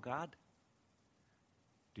to know God?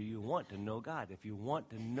 Do you want to know God? If you want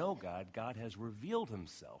to know God, God has revealed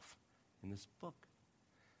himself in this book.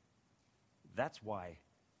 That's why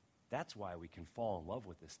we can fall in love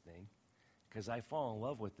with this thing. Because I fall in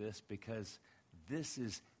love with this because this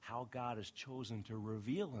is how God has chosen to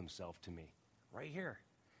reveal himself to me. Right here.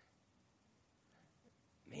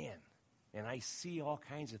 Man. And I see all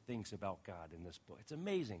kinds of things about God in this book. It's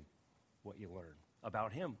amazing what you learn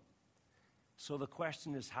about him. So the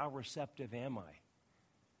question is, how receptive am I?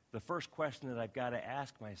 The first question that I've got to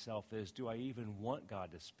ask myself is, do I even want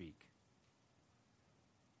God to speak?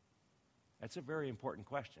 That's a very important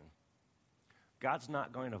question. God's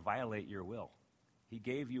not going to violate your will. He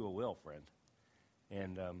gave you a will, friend.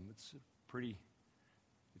 And it's a pretty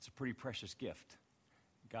precious gift.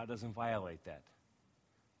 God doesn't violate that.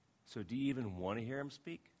 So do you even want to hear him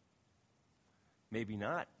speak? Maybe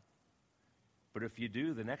not. But if you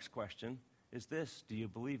do, the next question is this: do you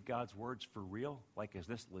believe God's word's for real? Like, is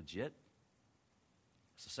this legit?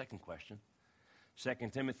 That's the second question.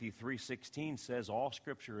 2 Timothy 3:16 says all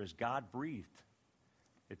Scripture is God-breathed.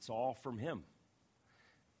 It's all from him.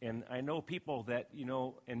 And I know people that,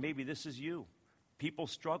 and maybe this is you, people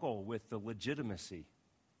struggle with the legitimacy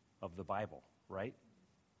of the Bible, right?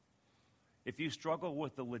 If you struggle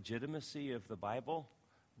with the legitimacy of the Bible,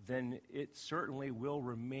 then it certainly will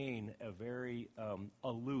remain a very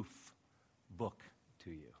aloof book to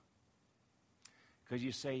you. Because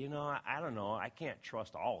you say, I don't know, I can't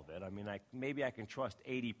trust all of it. I mean, maybe I can trust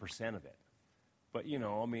 80% of it. But,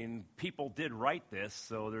 people did write this,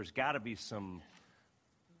 so there's got to be some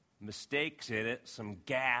mistakes in it, some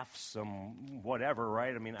gaffes, some whatever,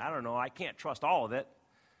 right? I mean, I don't know, I can't trust all of it.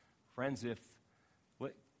 Friends,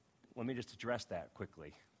 let me just address that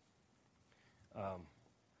quickly.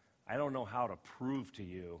 I don't know how to prove to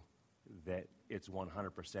you that it's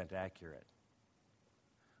 100% accurate.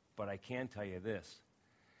 But I can tell you this.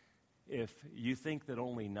 If you think that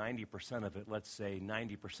only 90% of it, let's say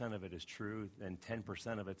 90% of it is true and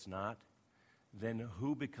 10% of it's not, then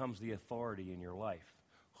who becomes the authority in your life?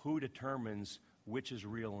 Who determines which is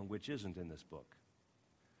real and which isn't in this book?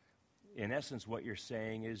 In essence, what you're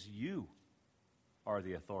saying is you are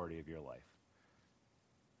the authority of your life.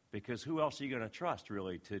 Because who else are you going to trust,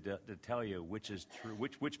 really, to tell you which is true,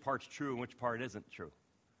 which part's true and which part isn't true?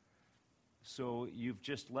 So you've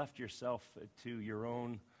just left yourself to your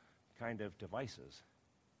own kind of devices,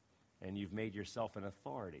 and you've made yourself an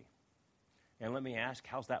authority. And let me ask,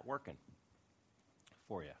 how's that working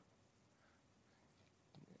for you?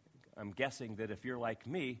 I'm guessing that if you're like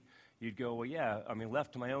me, you'd go, well, yeah,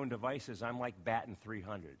 left to my own devices, I'm like batting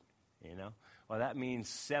 300, Well, that means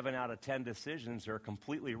 7 out of 10 decisions are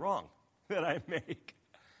completely wrong that I make.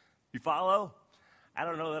 You follow? I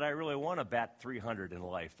don't know that I really want to bat 300 in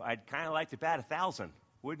life. I'd kind of like to bat 1,000,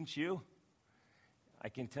 wouldn't you? I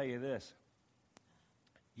can tell you this.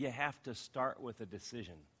 You have to start with a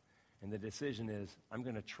decision. And the decision is, I'm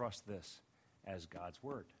going to trust this as God's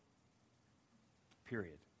word.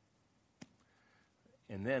 Period.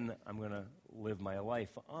 And then I'm going to live my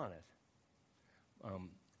life on it.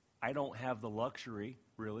 I don't have the luxury,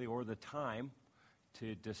 really, or the time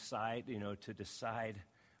to decide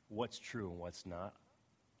what's true and what's not.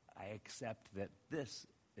 I accept that this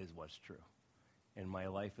is what's true, and my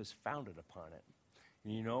life is founded upon it.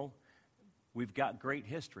 And we've got great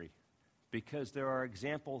history because there are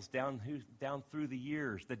examples down through the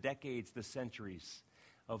years, the decades, the centuries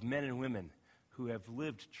of men and women who have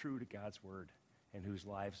lived true to God's word and whose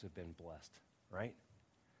lives have been blessed, right?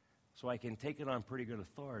 So I can take it on pretty good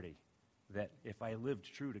authority that if I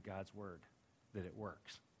lived true to God's word, that it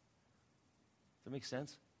works. Does that make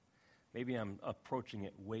sense? Maybe I'm approaching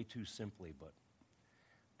it way too simply, but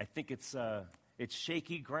I think it's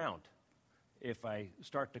shaky ground. if I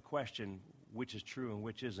start to question which is true and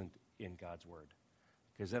which isn't in God's Word.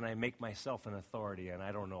 Because then I make myself an authority, and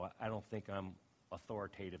I don't think I'm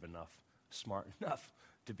authoritative enough, smart enough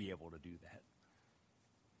to be able to do that.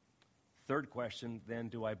 Third question, then,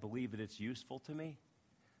 do I believe that it's useful to me?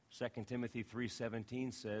 2 Timothy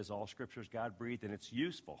 3:17 says, all Scripture is God-breathed, and it's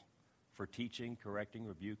useful for teaching, correcting,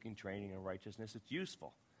 rebuking, training in righteousness. It's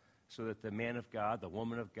useful so that the man of God, the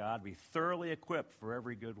woman of God, be thoroughly equipped for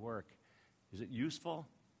every good work. Is it useful?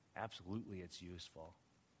 Absolutely, it's useful.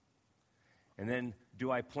 And then,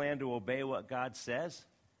 do I plan to obey what God says?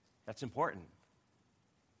 That's important.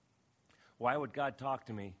 Why would God talk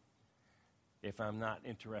to me if I'm not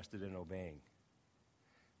interested in obeying?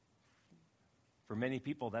 For many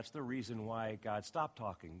people, that's the reason why God stopped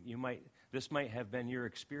talking. This might have been your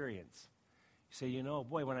experience. You say,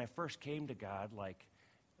 boy, when I first came to God,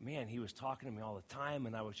 man, he was talking to me all the time,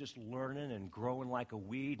 and I was just learning and growing like a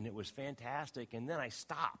weed, and it was fantastic. And then I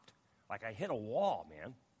stopped. I hit a wall,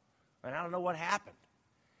 man. And I don't know what happened.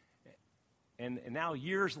 And now,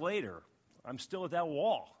 years later, I'm still at that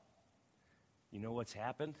wall. You know what's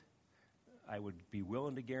happened? I would be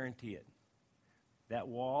willing to guarantee it. That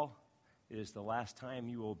wall is the last time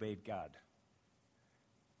you obeyed God.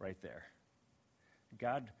 Right there.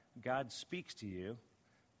 God speaks to you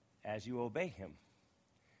as you obey him.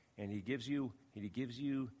 And he gives you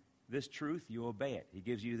this truth, you obey it. He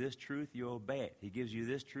gives you this truth, you obey it. He gives you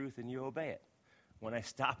this truth, and you obey it. When I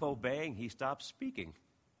stop obeying, he stops speaking.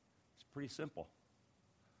 It's pretty simple.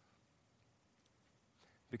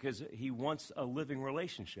 Because he wants a living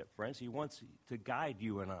relationship, friends. He wants to guide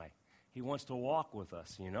you and I. He wants to walk with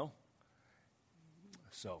us,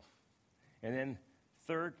 So, and then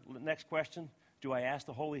next question, do I ask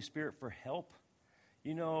the Holy Spirit for help?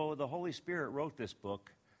 The Holy Spirit wrote this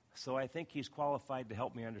book, so I think he's qualified to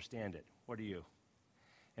help me understand it. What do you?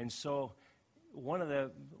 And so,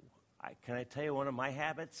 can I tell you one of my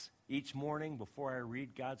habits? Each morning before I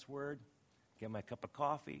read God's Word, get my cup of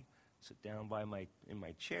coffee, sit down in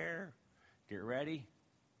my chair, get ready.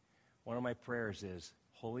 One of my prayers is,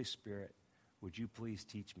 Holy Spirit, would you please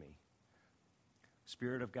teach me?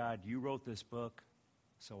 Spirit of God, you wrote this book,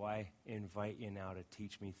 so I invite you now to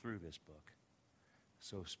teach me through this book.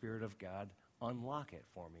 So Spirit of God, unlock it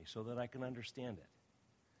for me so that I can understand it.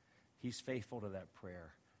 He's faithful to that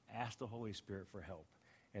prayer. Ask the Holy Spirit for help.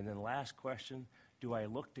 And then last question, do I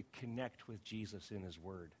look to connect with Jesus in his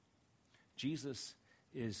Word? Jesus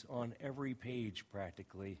is on every page,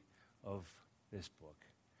 practically, of this book.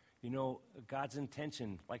 God's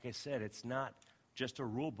intention, like I said, it's not just a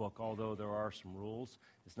rule book, although there are some rules.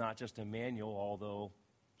 It's not just a manual, although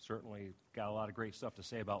certainly got a lot of great stuff to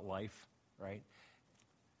say about life, right?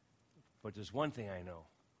 But there's one thing I know.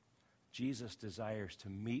 Jesus desires to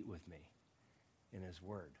meet with me in his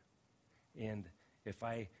Word. And if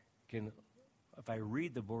I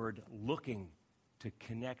read the Word looking to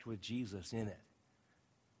connect with Jesus in it,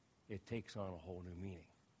 it takes on a whole new meaning.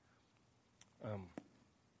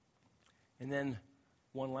 And then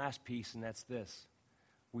one last piece, and that's this.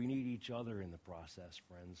 We need each other in the process,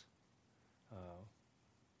 friends.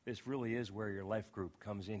 This really is where your life group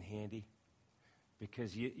comes in handy,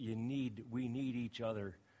 because we need each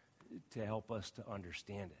other to help us to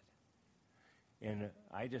understand it. And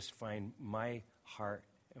I just find my heart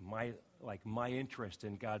and my interest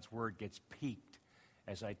in God's Word gets piqued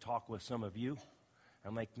as I talk with some of you.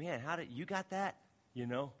 I'm like, man, how did you got that?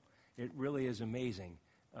 It really is amazing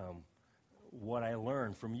what I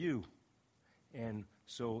learn from you. And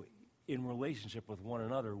so in relationship with one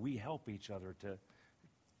another, we help each other to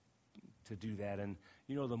do that. And,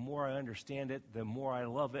 the more I understand it, the more I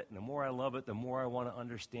love it. And the more I love it, the more I want to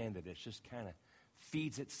understand it. It just kind of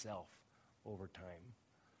feeds itself over time.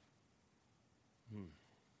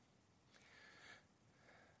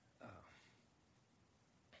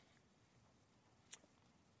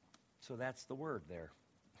 So that's the word there.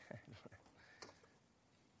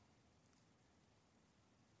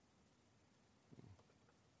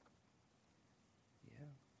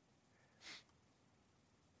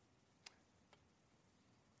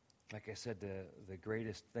 Like I said, the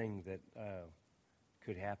greatest thing that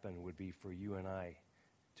could happen would be for you and I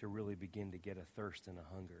to really begin to get a thirst and a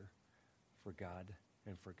hunger for God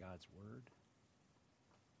and for God's Word.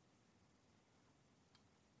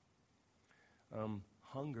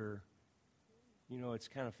 Hunger, it's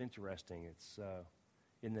kind of interesting. It's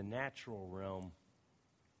in the natural realm.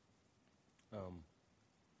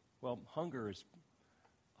 Hunger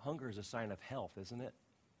is a sign of health, isn't it?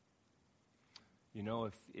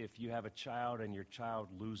 If you have a child and your child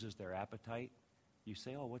loses their appetite, You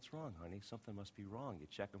say, oh, what's wrong, honey? Something must be wrong. You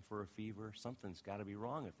check them for a fever. Something's got to be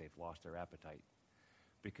wrong if they've lost their appetite.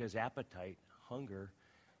 Because appetite, hunger,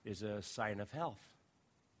 is a sign of health.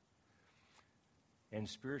 And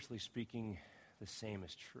spiritually speaking, the same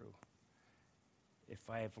is true. If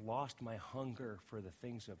I have lost my hunger for the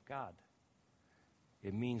things of God,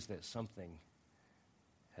 it means that something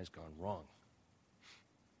has gone wrong.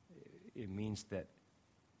 It means that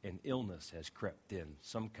an illness has crept in.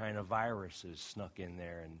 Some kind of virus has snuck in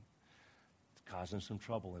there and it's causing some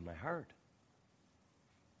trouble in my heart.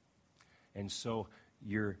 And so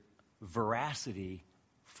your veracity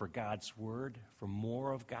for God's word, for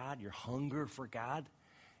more of God, your hunger for God,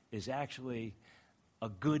 is actually a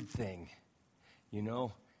good thing. You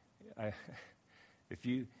know,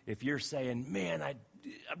 if you're saying, man, I'm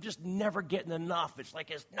just never getting enough, it's like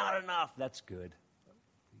it's not enough, that's good.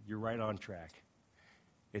 You're right on track.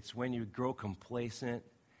 It's when you grow complacent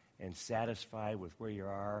and satisfied with where you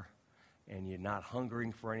are and you're not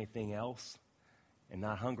hungering for anything else and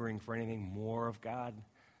not hungering for anything more of God,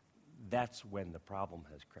 that's when the problem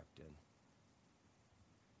has crept in.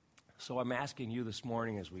 So I'm asking you this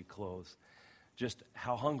morning as we close, just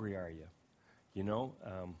how hungry are you? You know,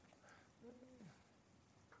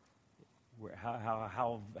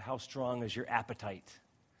 how strong is your appetite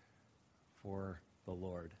for the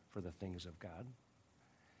Lord, for the things of God?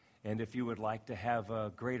 And if you would like to have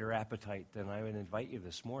a greater appetite, then I would invite you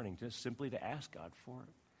this morning just simply to ask God for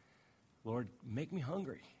it. Lord, make me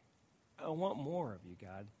hungry. I want more of you,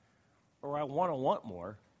 God. Or I want to want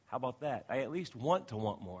more. How about that? I at least want to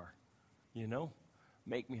want more. You know?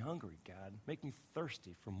 Make me hungry, God. Make me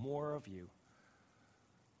thirsty for more of you.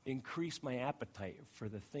 Increase my appetite for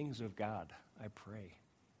the things of God, I pray.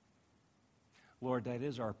 Lord, that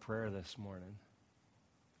is our prayer this morning.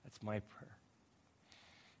 That's my prayer.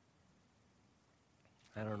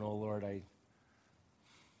 I don't know, Lord, I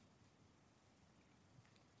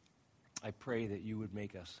pray that you would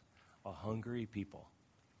make us a hungry people,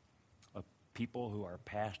 a people who are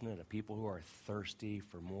passionate, a people who are thirsty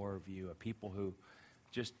for more of you, a people who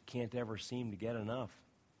just can't ever seem to get enough.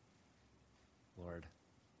 Lord,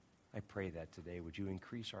 I pray that today. Would you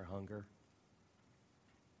increase our hunger?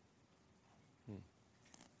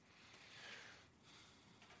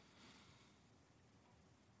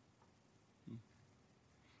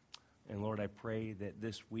 And Lord, I pray that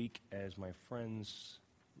this week, as my friends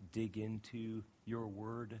dig into your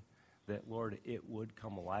word, that, Lord, it would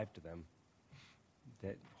come alive to them.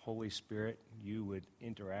 That, Holy Spirit, you would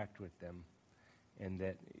interact with them. And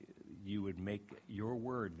that you would make your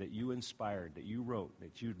word that you inspired, that you wrote,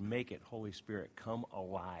 that you'd make it, Holy Spirit, come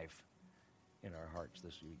alive in our hearts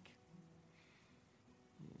this week.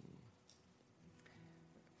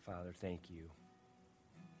 Father, thank you.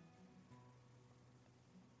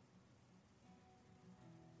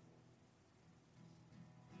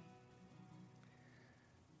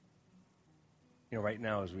 You know, right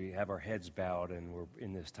now as we have our heads bowed and we're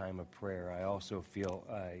in this time of prayer, I also feel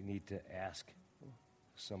I need to ask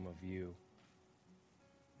some of you,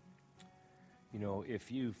 you know,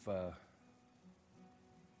 if you've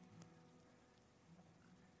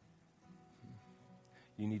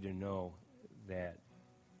you need to know that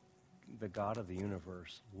the God of the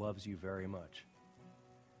universe loves you very much,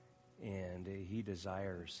 and he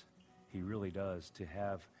desires, he really does,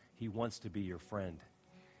 he wants to be your friend.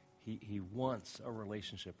 He wants a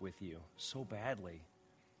relationship with you so badly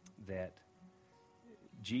that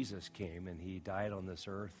Jesus came and he died on this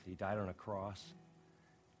earth. He died on a cross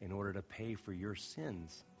in order to pay for your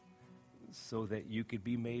sins so that you could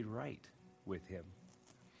be made right with him.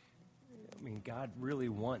 I mean, God really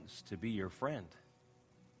wants to be your friend.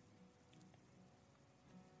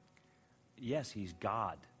 Yes, he's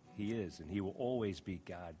God. He is, and he will always be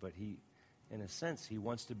God, but in a sense, he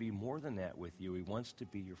wants to be more than that with you. He wants to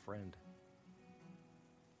be your friend.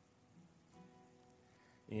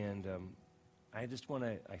 And I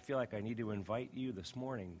feel like I need to invite you this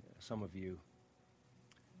morning, some of you,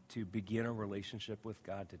 to begin a relationship with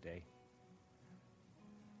God today.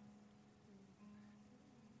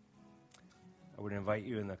 I would invite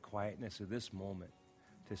you in the quietness of this moment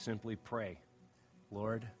to simply pray,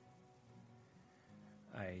 Lord,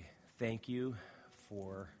 I thank you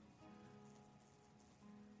for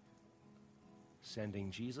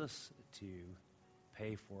sending Jesus to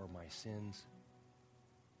pay for my sins.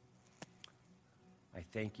 I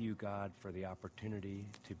thank you, God, for the opportunity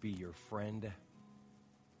to be your friend.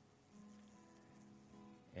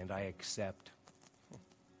 And I accept.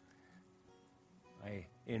 I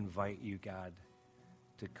invite you, God,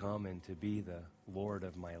 to come and to be the Lord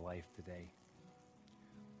of my life today.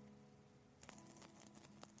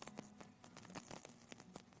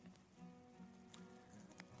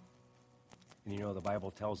 And you know, the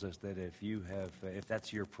Bible tells us that if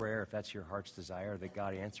that's your prayer, if that's your heart's desire, that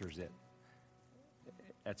God answers it.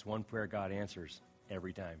 That's one prayer God answers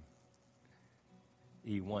every time.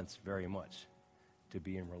 He wants very much to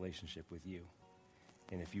be in relationship with you.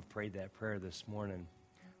 And if you prayed that prayer this morning,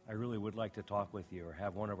 I really would like to talk with you or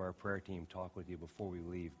have one of our prayer team talk with you before we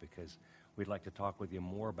leave, because we'd like to talk with you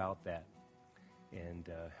more about that and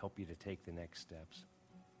help you to take the next steps.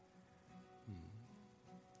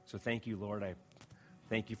 So thank you, Lord. I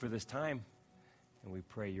thank you for this time, and we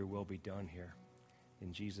pray your will be done here.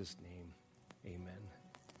 In Jesus' name, amen.